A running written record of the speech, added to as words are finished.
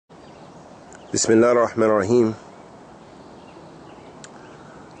Bismillah ar-Rahman ar-Rahim.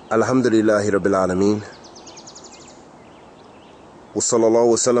 Alhamdulillahi Rabbil Alameen. Wa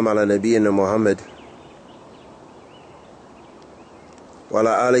sallallahu wa sallam ala nabiyyina Muhammad wa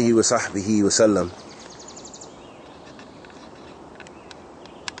ala alihi wa sahbihi wa sallam.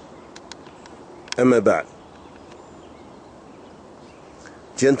 Amma ba'd.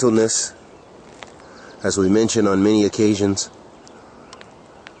 Gentleness, as we mentioned on many occasions,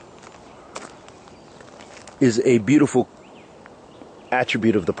 is a beautiful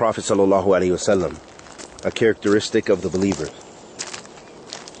attribute of the Prophet sallallahu alaihi wasallam, a characteristic of the believer.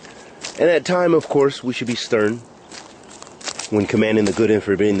 And at time, of course, we should be stern when commanding the good and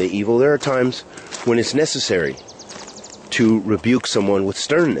forbidding the evil. There are times when it's necessary to rebuke someone with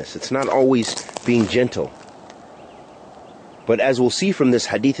sternness. It's not always being gentle. But as we'll see from this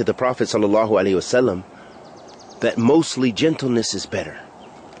hadith of the Prophet sallallahu alaihi wasallam, that mostly gentleness is better.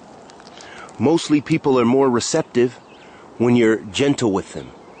 Mostly people are more receptive when you're gentle with them.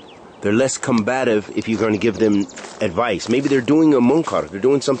 They're less combative if you're going to give them advice. Maybe they're doing a munkar, they're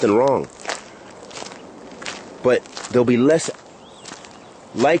doing something wrong. But they'll be less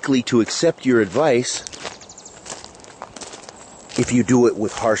likely to accept your advice if you do it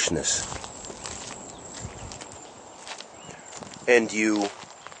with harshness. And you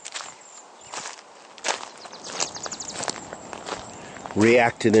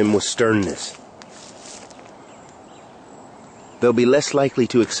react to them with sternness. They'll be less likely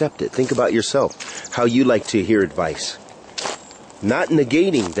to accept it. Think about yourself, how you like to hear advice. Not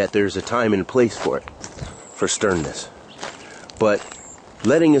negating that there's a time and place for it, for sternness, but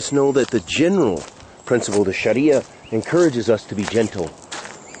letting us know that the general principle, the Sharia, encourages us to be gentle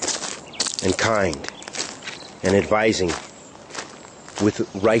and kind and advising with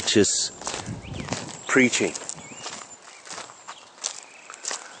righteous preaching.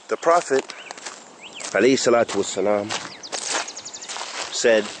 The Prophet alayhi salatu wassalam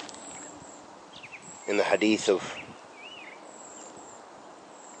said in the hadith of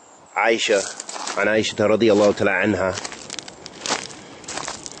Aisha, an Aisha radiyallahu ta'ala anha,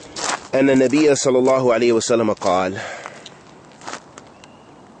 أن النبي صلى الله عليه وسلم قال: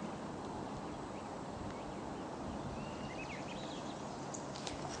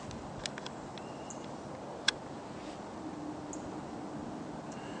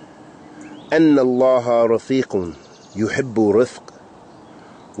 أن الله رفيق يحب رفق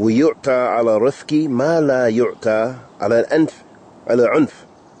ويعطى على رفق ما لا يعطى على عنف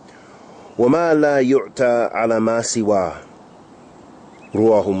وما لا يعطى على ما سواه.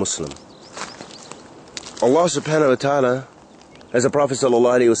 رواه Muslim. Allah subhanahu wa ta'ala, as the Prophet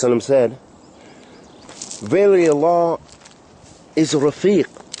sallallahu alaihi wasallam said, verily Allah is Rafiq,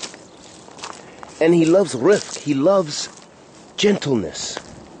 and He loves rifq, He loves gentleness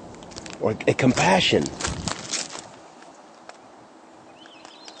or a compassion.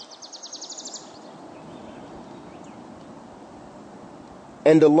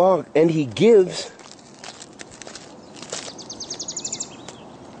 And Allah, and He gives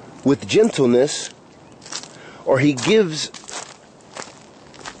with gentleness, or He gives,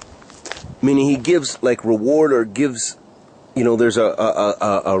 meaning He gives like reward, or gives, there's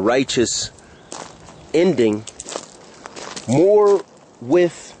a righteous ending, more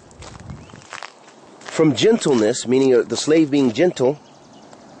with, from gentleness, meaning the slave being gentle,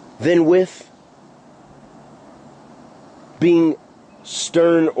 than with being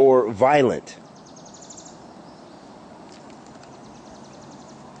stern or violent.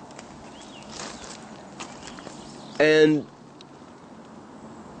 And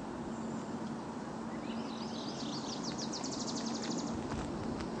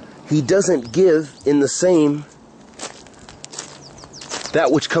He doesn't give in the same,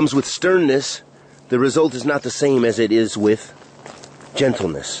 that which comes with sternness, the result is not the same as it is with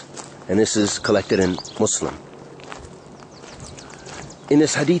gentleness. And this is collected in Muslim. In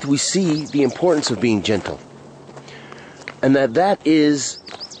this hadith we see the importance of being gentle, and that is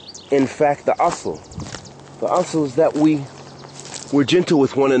in fact the asl. The asl is that we're gentle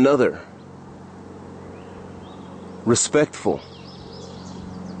with one another, respectful,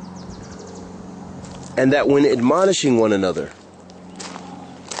 and that when admonishing one another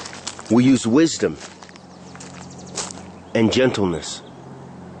we use wisdom and gentleness,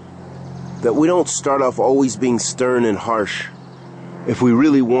 that we don't start off always being stern and harsh if we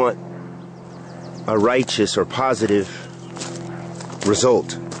really want a righteous or positive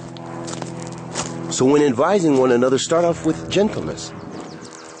result. So when advising one another, start off with gentleness.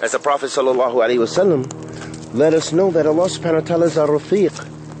 As the Prophet sallallahu alaihi wasallam let us know that Allah subhanahu wa ta'ala is our Rafiq.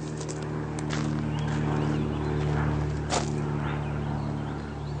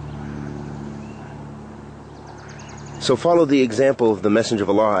 So follow the example of the Messenger of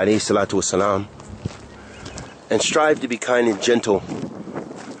Allah alayhi salatu wasalam, and strive to be kind and gentle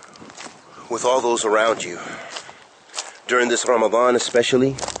with all those around you during this Ramadan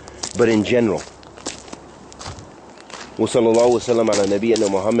especially, but in general. وصلى الله وسلم على نبينا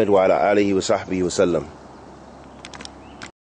محمد وعلى آله وصحبه وسلم.